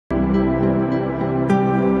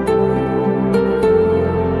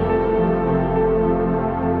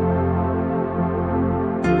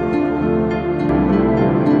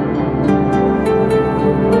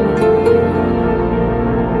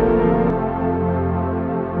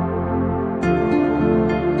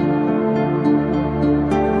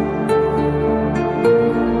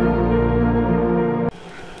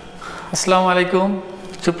আসসালামু আলাইকুম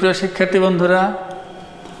সুপ্রিয় শিক্ষার্থী বন্ধুরা,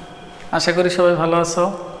 আশা করি সবাই ভালো আছো।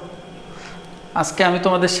 আজকে আমি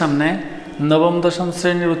তোমাদের সামনে নবম-দশম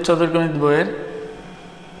শ্রেণীর উচ্চতর গণিত বইয়ের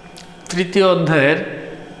তৃতীয় অধ্যায়ের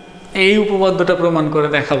এই উপপাদ্যটা প্রমাণ করে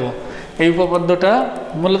দেখাবো। এই উপপাদ্যটা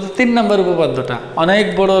মূলত ৩ নম্বর উপপাদ্যটা, অনেক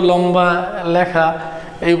বড় লম্বা লেখা।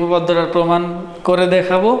 এই উপপাদ্যটার প্রমাণ করে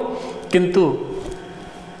দেখাবো, কিন্তু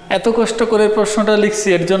এত কষ্ট করে প্রশ্নটা লিখছি,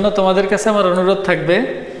 এর জন্য তোমাদের কাছে আমার অনুরোধ থাকবে,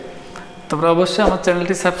 তোমরা অবশ্যই আমার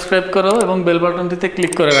চ্যানেলটি সাবস্ক্রাইব করো এবং বেল বাটনটিতে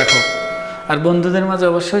ক্লিক করে রাখো, আর বন্ধুদের মাঝে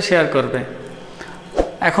অবশ্যই শেয়ার করবে।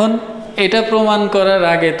 এখন এটা প্রমাণ করার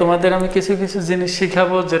আগে তোমাদের আমি কিছু কিছু জিনিস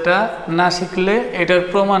শিখাবো, যেটা না শিখলে এটার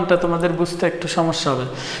প্রমাণটা তোমাদের বুঝতে একটু সমস্যা হবে।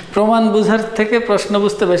 প্রমাণ বোঝার থেকে প্রশ্ন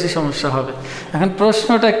বুঝতে বেশি সমস্যা হবে। এখন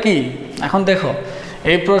প্রশ্নটা কি? এখন দেখো,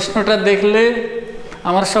 এই প্রশ্নটা দেখলে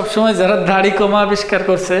আমার সবসময় যারা দাড়ি কমা আবিষ্কার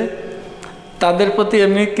করছে তাদের প্রতি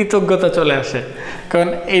এমনি কৃতজ্ঞতা চলে আসে, কারণ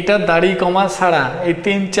এটা দাড়ি কমা ছাড়া এই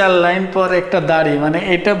 ৩-৪ লাইন পর একটা দাড়ি, মানে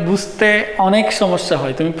এটা বুঝতে অনেক সমস্যা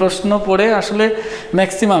হয়। তুমি প্রশ্ন পড়ে আসলে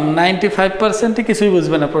ম্যাক্সিমাম 95%ই কিছুই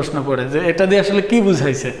বুঝবে না প্রশ্ন পড়ে, যে এটা দিয়ে আসলে কি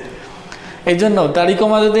বুঝাইছে। এই জন্য দাড়ি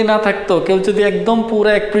কমা যদি না থাকতো, কেউ যদি একদম পুরো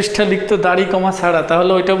 1 পৃষ্ঠা লিখতো দাড়ি কমা ছাড়া,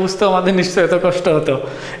 তাহলে ওইটা বুঝতে আমাদের নিশ্চয়ই এত কষ্ট হতো।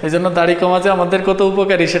 এই জন্য দাড়ি কমা যে আমাদের কত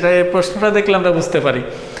উপকারী সেটা এই প্রশ্নটা দেখলে আমরা বুঝতে পারি।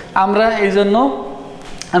 আমরা এই জন্য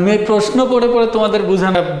আমি এই প্রশ্ন পড়ে পড়ে তোমাদের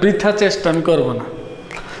বোঝানোর বৃথা চেষ্টা আমি করবো না।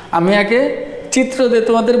 আমি আগে চিত্র দিয়ে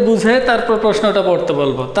তোমাদের বুঝে তারপর প্রশ্নটা পড়তে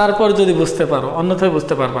বলবো, তারপর যদি বুঝতে পারো, অন্যথায়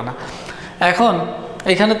বুঝতে পারবে না। এখন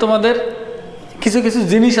এখানে তোমাদের কিছু কিছু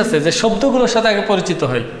জিনিস আছে যে শব্দগুলোর সাথে আগে পরিচিত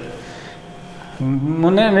হয়।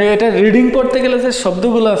 মানে এটা রিডিং পড়তে গেলে যে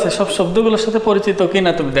শব্দগুলো আছে, সব শব্দগুলোর সাথে পরিচিত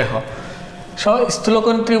কিনা তুমি দেখো।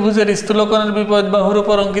 স্থূলকোণ ত্রিভুজের স্থূলকোণের বিপরীত বাহুর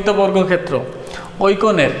উপর অঙ্কিত বর্গক্ষেত্র, ওই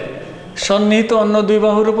কোণের সন্নিহিত অন্য 2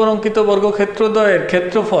 বাহুর উপর অঙ্কিত বর্গক্ষেত্রদ্বয়ের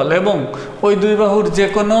ক্ষেত্রফল এবং ওই 2 বাহুর যে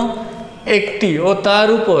কোনো একটি ও তার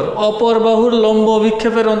উপর অপর বাহুর লম্ব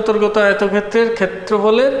অভিক্ষেপের অন্তর্গত আয়তক্ষেত্রের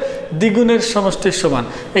ক্ষেত্রফলের দ্বিগুণের সমষ্টির সমান।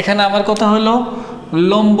 এখানে আমার কথা হলো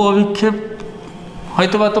লম্ব অভিক্ষেপ,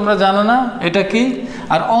 হয়তোবা তোমরা জানো না এটা কি,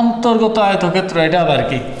 আর অন্তর্গত আয়তক্ষেত্র এটা আবার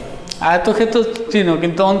কি। আয়তক্ষেত্র চিনো,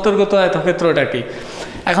 কিন্তু অন্তর্গত আয়তক্ষেত্রটা কি।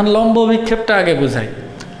 এখন লম্ব অভিক্ষেপটা আগে বুঝাই।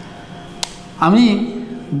 আমি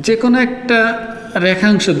যে কোনো একটা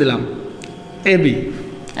রেখাংশ দিলাম এবি,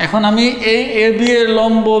 এখন আমি এই এবি এর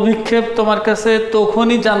লম্ব অভিক্ষেপ তোমার কাছে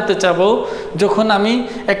তখনই জানতে চাবো যখন আমি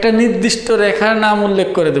একটা নির্দিষ্ট রেখার নাম উল্লেখ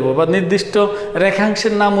করে দেব বা নির্দিষ্ট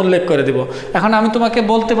রেখাংশের নাম উল্লেখ করে দেব। এখন আমি তোমাকে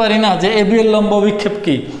বলতে পারি না যে এবি এর লম্ব অভিক্ষেপ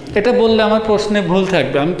কি, এটা বললে আমার প্রশ্নে ভুল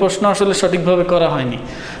থাকবে, আমি প্রশ্ন আসলে সঠিকভাবে করা হয়নি।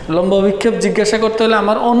 লম্ব অভিক্ষেপ জিজ্ঞাসা করতে হলে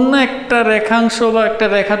আমার অন্য একটা রেখাংশ বা একটা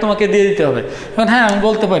রেখা তোমাকে দিয়ে দিতে হবে। এখন হ্যাঁ, আমি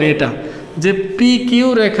বলতে পারি এটা যে পি কিউ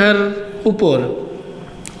রেখার উপর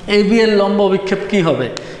এবি এর লম্ব অভিক্ষেপ কি হবে,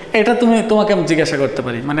 এটা তোমাকে আমি জিজ্ঞাসা করতে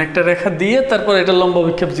পারি। মানে একটা রেখা দিয়ে তারপর এটা লম্ব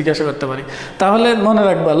অভিক্ষেপ জিজ্ঞাসা করতে পারি। তাহলে মনে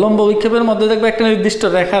রাখবা, লম্ব অভিক্ষেপের মধ্যে দেখবে একটা নির্দিষ্ট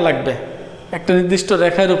রেখা লাগবে, একটা নির্দিষ্ট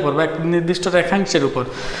রেখার উপর বা একটা নির্দিষ্ট রেখাংশের উপর।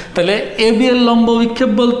 তাহলে এবি এর লম্ব অভিক্ষেপ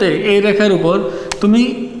বলতে এই রেখার উপর তুমি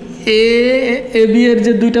এবি এর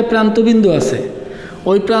যে 2টা প্রান্তবিন্দু আছে,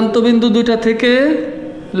 ওই প্রান্তবিন্দু 2টা থেকে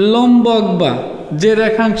লম্ব আঁকবা যে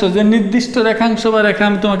রেখাংশ, যে নির্দিষ্ট রেখাংশ বা রেখা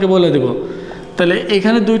আমি তোমাকে বলে দেব। তাহলে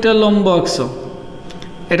এখানে 2টা লম্ব আঁকছো,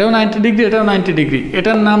 এটাও 90 ডিগ্রি, এটাও 90 ডিগ্রি।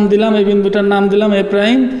 এটার নাম দিলাম, এই বিন্দুটার নাম দিলাম এ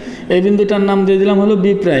প্রাইম, এই বিন্দুটার নাম দিয়ে দিলাম হলো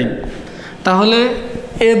বি প্রাইম। তাহলে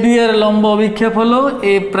এ বি এর লম্ব অভিক্ষেপ হলো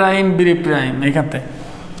এ প্রাইম বি প্রাইম এখানে।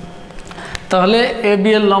 তাহলে এ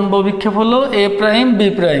বি এর লম্ব অভিক্ষেপ হলো এ প্রাইম বি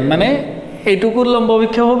প্রাইম, মানে এইটুকুর লম্ব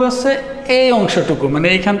অভিক্ষেপ হবে হচ্ছে এই অংশটুকু, মানে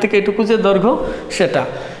এইখান থেকে এইটুকু যে দৈর্ঘ্য সেটা।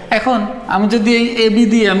 এখন আমি যদি এই এবি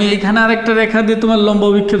দিয়ে আমি এইখানে আরেকটা রেখা দিয়ে তোমার লম্ব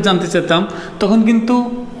অভিক্ষেপ জানতে চাইতাম, তখন কিন্তু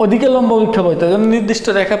ওদিকে লম্ব অভিক্ষেপ হইতো, নির্দিষ্ট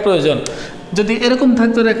রেখা প্রয়োজন। যদি এরকম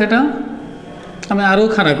থাকতো রেখাটা, আমি আরও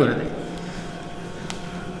খাড়া করে দিই,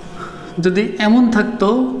 যদি এমন থাকতো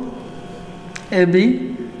এবি,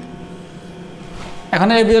 এখন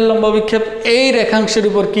এবি এর লম্ব অভিক্ষেপ এই রেখাংশের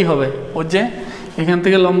উপর কি হবে, ও যে এখান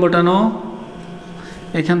থেকে লম্ব টানো,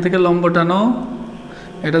 এখান থেকে লম্ব টানো,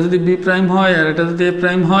 এটা যদি বি প্রাইম হয় আর এটা যদি এ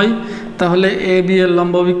প্রাইম হয়, তাহলে এ বি এর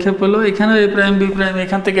লম্ব অভিক্ষেপ হলো এখানে এ প্রাইম বি প্রাইম,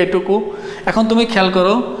 এখান থেকে এটুকু। এখন তুমি খেয়াল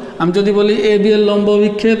করো, আমি যদি বলি এ বি এর লম্ব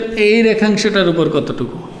অভিক্ষেপ এই রেখাংশটার উপর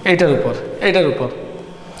কতটুকু, এটার উপর, এটার উপর,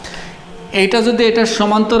 এইটা যদি এটার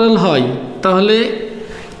সমান্তরাল হয়, তাহলে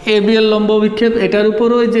এ বি এর লম্ব অভিক্ষেপ এটার উপর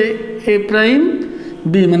ওই যে এ প্রাইম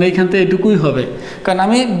বি, মানে এইখান থেকে এটুকুই হবে। কারণ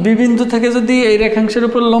আমি বি বিন্দু থেকে যদি এই রেখাংশের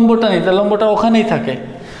উপর লম্বটা নিই, তাহলে লম্বটা ওখানেই থাকে,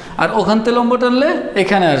 আর ওখান থেকে লম্ব টানলে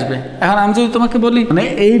এখানে আসবে। এখন আমি যদি তোমাকে বলি মানে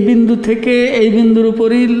এই বিন্দু থেকে এই বিন্দুর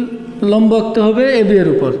উপরই লম্ব আঁকতে হবে এ বি এর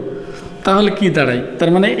উপর, তাহলে কি দাঁড়ায়? তার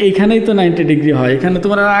মানে এইখানেই তো 90 ডিগ্রি হয়, এখানে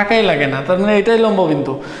তোমার আর আঁকাই লাগে না। তার মানে এটাই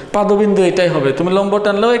লম্ববিন্দু, পাদবিন্দু এটাই হবে। তুমি লম্ব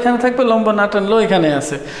টানলেও এখানে থাকবে, লম্ব না টানলেও এখানে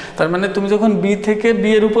আছে। তার মানে তুমি যখন বি থেকে বি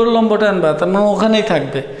এর উপর লম্ব টানবা, তার মানে ওখানেই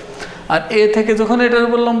থাকবে। আর এ থেকে যখন এটার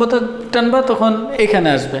উপর লম্ব টানবা তখন এখানে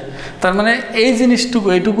আসবে। তার মানে এই জিনিসটুকু,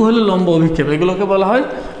 এইটুকু হলো লম্ব অভিক্ষেপ, এগুলোকে বলা হয়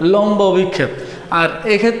লম্ব অভিক্ষেপ। আর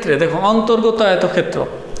এক্ষেত্রে দেখো অন্তর্গত আয়তক্ষেত্র।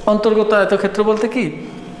 অন্তর্গত আয়তক্ষেত্র বলতে কি,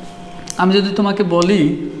 আমি যদি তোমাকে বলি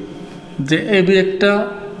যে এবি একটা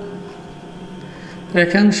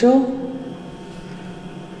রেখাংশ,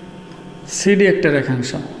 সিডি একটা রেখাংশ।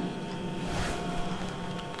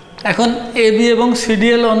 এখন এবি এবং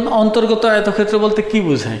সিডিএল অন্তর্গত আয়তক্ষেত্র বলতে কি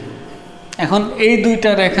বোঝায়? এখন এই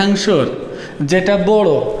দুইটা রেখাংশর যেটা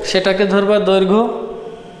বড় সেটাকে ধরবা দৈর্ঘ্য,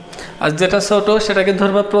 আর যেটা ছোট সেটাকে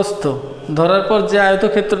ধরবা প্রস্থ। ধরার পর যে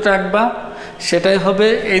আয়তক্ষেত্রটা আঁকবা সেটাই হবে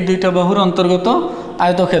এই দুইটা বাহুর অন্তর্গত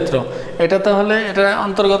আয়তক্ষেত্র। এটা তাহলে এটা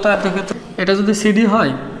অন্তর্গত আয়তক্ষেত্র। এটা যদি সিডি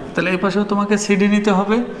হয় তাহলে এই পাশেও তোমাকে সিডি নিতে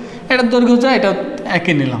হবে, এটার দৈর্ঘ্য যা এটা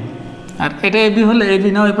একই নিলাম। আর এটা এবি হলে এবি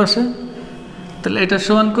নাও এই পাশে, তাহলে এটা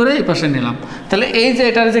সমান করে এই পাশে নিলাম। তাহলে এই যে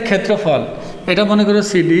এটার যে ক্ষেত্রফল, এটা মনে করো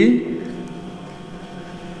সিডি,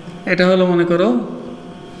 এটা হলো মনে করো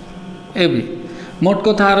এবি। মোট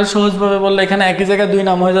কথা আরও সহজভাবে বললে, এখানে একই জায়গায় দুই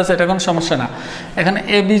নাম হয়ে যাচ্ছে, এটা কোনো সমস্যা না। এখানে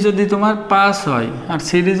এবি যদি তোমার 5 হয় আর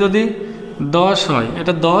সিডি যদি 10 হয়,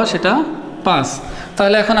 এটা 10 এটা 5,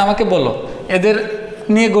 তাহলে এখন আমাকে বলো এদের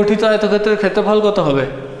নিয়ে গঠিত আয়তক্ষেত্রের ক্ষেত্রফল কত হবে?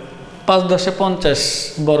 5 × 10 = 50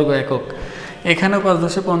 বর্গ একক। এখানেও 5 ×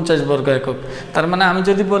 10 = 50 বর্গ একক। তার মানে আমি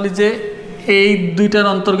যদি বলি যে এই দুইটার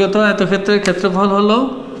অন্তর্গত আয়তক্ষেত্রের ক্ষেত্রফল হলো,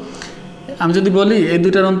 আমি যদি বলি এই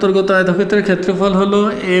দুইটার অন্তর্গত আয়তক্ষেত্রের ক্ষেত্রফল হলো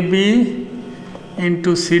এবি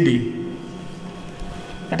ইন্টু সিডি,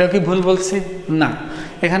 এটা কি ভুল বলছি? না।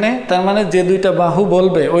 এখানে তার মানে যে দুইটা বাহু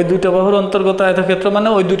বলবে ওই দুইটা বাহুর অন্তর্গত আয়তক্ষেত্র মানে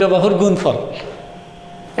ওই দুইটা বাহুর গুণফল,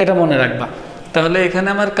 এটা মনে রাখবা। তাহলে এখানে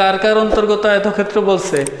আমার কার কার অন্তর্গত আয়তক্ষেত্র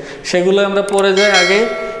বলছে সেগুলো আমরা পরে যাই। আগে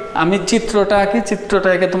আমি চিত্রটা আঁকি, চিত্রটা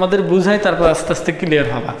এঁকে তোমাদের বুঝাই, তারপর আস্তে আস্তে ক্লিয়ার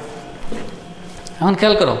হবা। এখন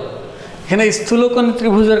খেয়াল করো, এখানে স্থূলকোণী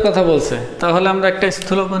ত্রিভুজের কথা বলছে, তাহলে আমরা একটা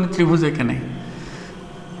স্থূলকোণী ত্রিভুজ এঁকে নেই।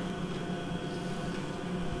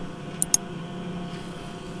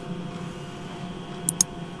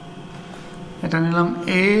 এটা নিলাম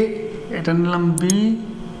এ, এটা নিলাম বি,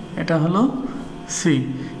 এটা হলো সি,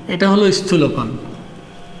 এটা হলো স্থূলকোণ।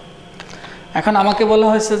 এখন আমাকে বলা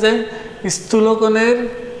হয়েছে যে স্থূলকোণের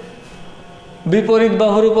বিপরীত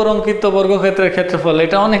বাহুর উপর অঙ্কিত বর্গক্ষেত্রের ক্ষেত্রফল,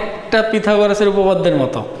 এটা অনেকটা পিথাগোরাসের উপপাদ্যের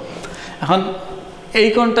মতো। এখন এই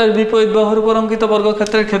কোণটার বিপরীত বাহুর উপর অঙ্কিত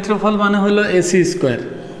বর্গক্ষেত্রের ক্ষেত্রফল মানে হলো এসি স্কোয়ার।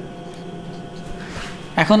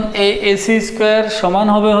 এখন এই এসি স্কোয়ার সমান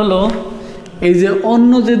হবে হলো এই যে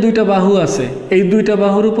অন্য যে দুইটা বাহু আছে, এই দুইটা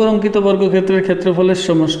বাহুর উপর অঙ্কিত বর্গক্ষেত্রের ক্ষেত্রফলের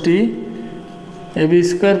সমষ্টি AB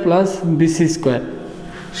square plus BC square.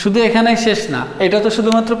 শুধু এখানেই শেষ না, এটা তো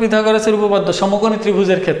শুধুমাত্র পিথাগোরাসের উপপাদ্য, সমকোণী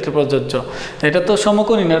ত্রিভুজের ক্ষেত্রে প্রযোজ্য। এটা তো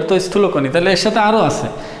সমকোণী না, এটা তো স্থূলকোণী। তাহলে এর সাথে আরও আছে,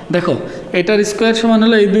 দেখো এটার স্কোয়ার সমান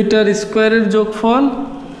হলো এই দুইটার স্কোয়ারের যোগফল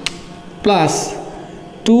প্লাস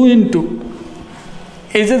 2 ইন্টু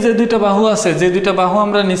এই যে দুইটা বাহু আছে, যে দুইটা বাহু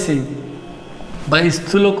আমরা নিছি বা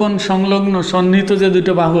স্থূলকোণ সংলগ্ন সন্নিহিত যে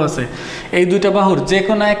দুইটা বাহু আছে, এই দুইটা বাহুর যে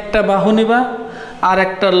কোনো একটা বাহু নিবা আর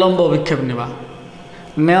একটা লম্ব অভিক্ষেপ নিবা।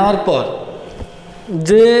 নেওয়ার পর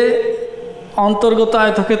যে অন্তর্গত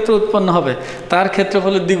আয়তক্ষেত্র উৎপন্ন হবে তার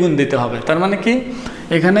ক্ষেত্রফলের দ্বিগুণ দিতে হবে। তার মানে কি,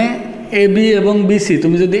 এখানে এবি এবং বিসি,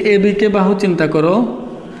 তুমি যদি এবিকে বাহু চিন্তা করো,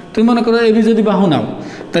 তুমি মনে করো এবি যদি বাহু নাও,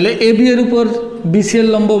 তাহলে এবি এর উপর বিসি এর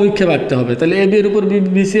লম্ব অভিক্ষেপ আঁকতে হবে। তাহলে এবি এর উপর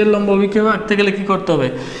বিসি এর লম্ব অভিক্ষেপ আঁকতে গেলে কি করতে হবে?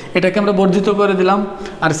 এটাকে আমরা বর্ধিত করে দিলাম,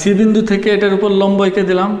 আর সি বিন্দু থেকে এটার উপর লম্ব এঁকে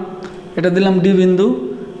দিলাম, এটা দিলাম ডি বিন্দু।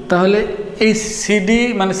 তাহলে এই সিডি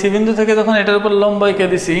মানে সি বিন্দু থেকে যখন এটার উপর লম্ব এঁকে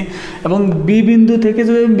দিছি এবং বি বিন্দু থেকে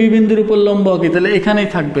যদি বি বিন্দুর উপর লম্ব আঁকি, তাহলে এখানেই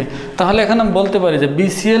থাকবে। তাহলে এখন আমি বলতে পারি যে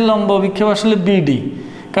বিসি এর লম্ব অভিক্ষেপ আসলে বিডি।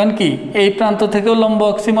 কারণ কি, এই প্রান্ত থেকেও লম্ব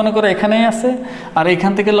অক্সি মনে করো এখানেই আছে, আর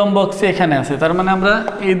এইখান থেকে লম্ব অক্সি এখানে আছে। তার মানে আমরা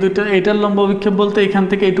এই দুটো, এইটার লম্ব অভিক্ষেপ বলতে এখান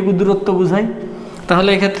থেকে এইটুকু দূরত্ব বোঝাই। তাহলে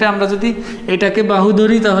এক্ষেত্রে আমরা যদি এটাকে বাহু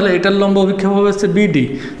ধরি, তাহলে এটার লম্ব অভিক্ষেপ হবে হচ্ছে বিডি।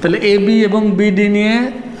 তাহলে এ বি এবং বিডি নিয়ে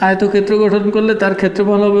আয়তক্ষেত্র গঠন করলে তার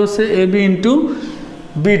ক্ষেত্রফল হবে হচ্ছে এ বি ইন্টু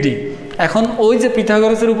বিডি। এখন ওই যে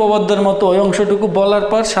পিথাগোরাসের উপপাদ্যের মতো ওই অংশটুকু বলার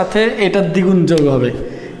পর সাথে এটার দ্বিগুণ যোগ হবে,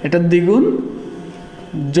 এটার দ্বিগুণ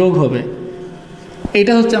যোগ হবে।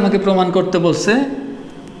 এটা হচ্ছে আমাকে প্রমাণ করতে বলছে,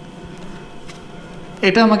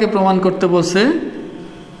 এটা আমাকে প্রমাণ করতে বলছে,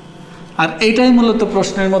 আর এইটাই মূলত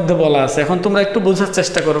প্রশ্নের মধ্যে বলা আছে। এখন তোমরা একটু বোঝার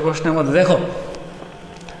চেষ্টা করো। প্রশ্নের মধ্যে দেখো,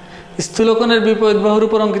 স্থূলকোণের বিপরীত বাহুর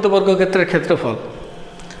উপর অঙ্কিত বর্গক্ষেত্রের ক্ষেত্রফল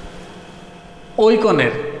ওই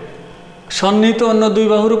কোণের সন্নিহিত অন্য দুই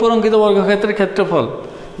বাহুর উপর অঙ্কিত বর্গক্ষেত্রের ক্ষেত্রফল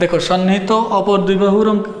দেখো সন্নিহিত অপর দুই বাহুর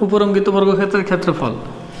উপরঙ্কিত বর্গক্ষেত্রের ক্ষেত্রফল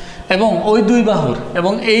এবং ওই দুই বাহুর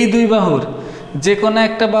এবং এই দুই বাহুর যে কোনো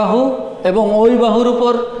একটা বাহু এবং ওই বাহুর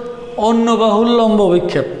উপর অন্য বাহুর লম্ব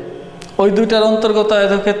বিক্ষেপ ওই দুইটার অন্তর্গত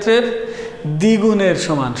আয়তক্ষেত্রের দ্বিগুণের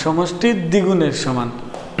সমান, সমষ্টির দ্বিগুণের সমান।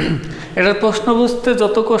 এটার প্রশ্ন বুঝতে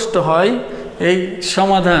যত কষ্ট হয় এই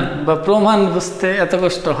সমাধান বা প্রমাণ বুঝতে এত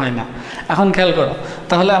কষ্ট হয় না। এখন খেয়াল করো,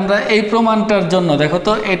 তাহলে আমরা এই প্রমাণটার জন্য দেখো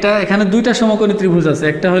তো, এটা এখানে দুইটা সমকোণী ত্রিভুজ আছে,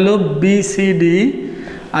 একটা হলো বিসিডি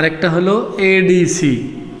আর একটা হলো এডিসি।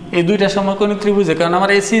 এই দুইটা সমকোণী ত্রিভুজে কারণ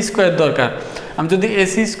আমার এসি স্কোয়ার দরকার, আমি যদি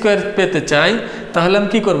এসি স্কোয়ার পেতে চাই তাহলে আমি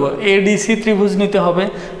কী করব, এডিসি ত্রিভুজ নিতে হবে।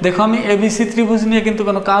 দেখো আমি এবিসি ত্রিভুজ নিয়ে কিন্তু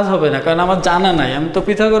কোনো কাজ হবে না, কারণ আমার জানা নাই, আমি তো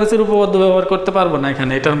পিথাগোরাসের উপপাদ্য ব্যবহার করতে পারবো না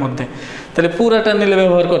এখানে এটার মধ্যে, তাহলে পুরাটা নিলে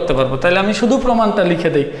ব্যবহার করতে পারবো। তাহলে আমি শুধু প্রমাণটা লিখে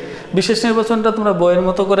দিই। বিশেষ নির্বাচনটা তোমরা বইয়ের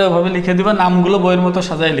মতো করে ওভাবে লিখে দিবা, নামগুলো বইয়ের মতো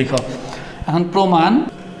সাজায় লিখো। এখন প্রমাণ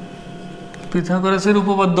পিথাগোরাসের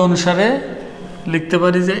উপপাদ্য অনুসারে লিখতে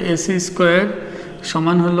পারি যে এসি স্কোয়ার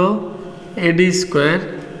সমান হলো এডি স্কোয়ার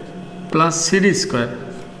প্লাস সিডি স্কোয়ার।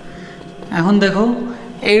 এখন দেখো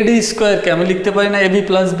এডি স্কোয়ারকে আমি লিখতে পারি না এবি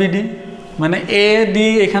প্লাস বিডি, মানে এ ডি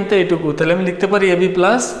এখান থেকে এটুকু, তাহলে আমি লিখতে পারি এবি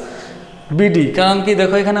প্লাস বিডি। কারণ কি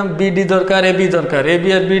দেখো এখানে বিডি দরকার, এবি দরকার, এবি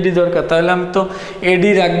আর বিডি দরকার, তাহলে আমি তো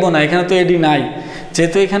এডি রাখবো না, এখানে তো এডি নাই।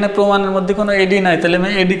 যেহেতু এখানে প্রমাণের মধ্যে কোনো এডি নাই, তাহলে আমি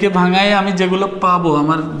এডিকে ভাঙায় আমি যেগুলো পাবো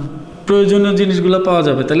আমার প্রয়োজনীয় জিনিসগুলো পাওয়া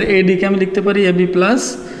যাবে। তাহলে এডিকে আমি লিখতে পারি এবি প্লাস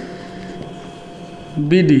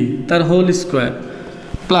বিডি তার হোল স্কোয়ার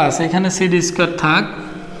প্লাস এখানে সিডি স্কোয়ার থাক।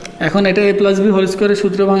 এখন এটা এ প্লাস বি হোল স্কোয়ারের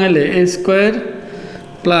সূত্র ভাঙাইলে এ স্কোয়ার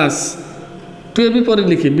প্লাস 2ab পরে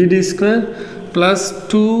লিখি BD square plus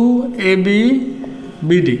 2ab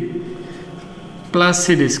BD plus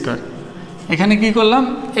CD square. এখানে কি করলাম,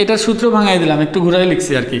 এটার সূত্র ভাঙাই দিলাম, একটু ঘুরাই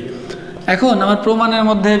লিখছি আর কি। এখন আমার প্রমাণের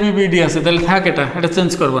মধ্যে এবি বিডি আছে, তাহলে থাক, এটা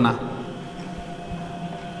চেঞ্জ করবো না।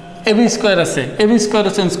 এবি স্কোয়ার আছে, এবি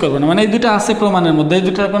স্কোয়ারও চেঞ্জ করবো না, মানে এই দুটো আছে প্রমাণের মধ্যে, এই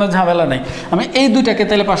দুটার কোনো ঝামেলা নাই। আমি এই দুটাকে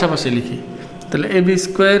তাহলে পাশাপাশি লিখি, তাহলে AB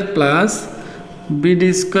square plus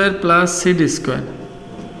BD square plus CD square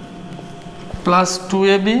plus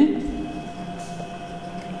 2ab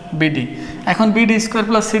BD. এখন BD square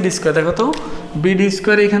plus CD square, দেখো তো বিডি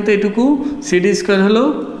স্কোয়ার এখান থেকে এটুকু, সিডি স্কোয়ার হলো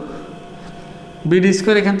বিডি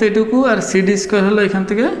স্কোয়ার এখান থেকে এটুকু আর সিডি স্কোয়ার হলো এখান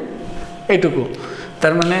থেকে এটুকু।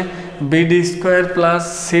 তার মানে BD square plus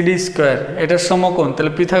CD square এটার সমকোণ,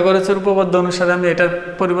 তাহলে পিথাগোরাসের উপপাদ্য অনুসারে আমি এটার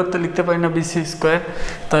পরিবর্তে লিখতে পারি না বিসি স্কোয়ার,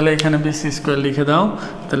 তাহলে এখানে বিসি স্কোয়ার লিখে দাও।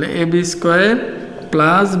 তাহলে AB square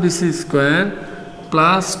plus BC square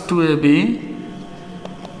plus 2ab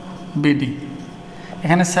BD.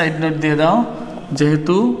 এখানে সাইড নোট দিয়ে দাও,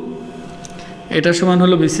 যেহেতু এটা সমান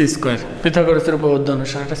হলো বিসি স্কোয়ার পিথাগোরাসের উপপাদ্য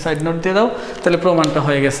অনুসারে, এটা সাইড নোট দিয়ে দাও, তাহলে প্রমাণটা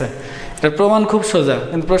হয়ে গেছে। এটার প্রমাণ খুব সোজা,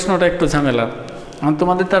 কিন্তু প্রশ্নটা একটু ঝামেলা।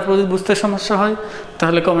 তোমাদের তারপর যদি বুঝতে সমস্যা হয়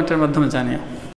তাহলে কমেন্টের মাধ্যমে জানিও।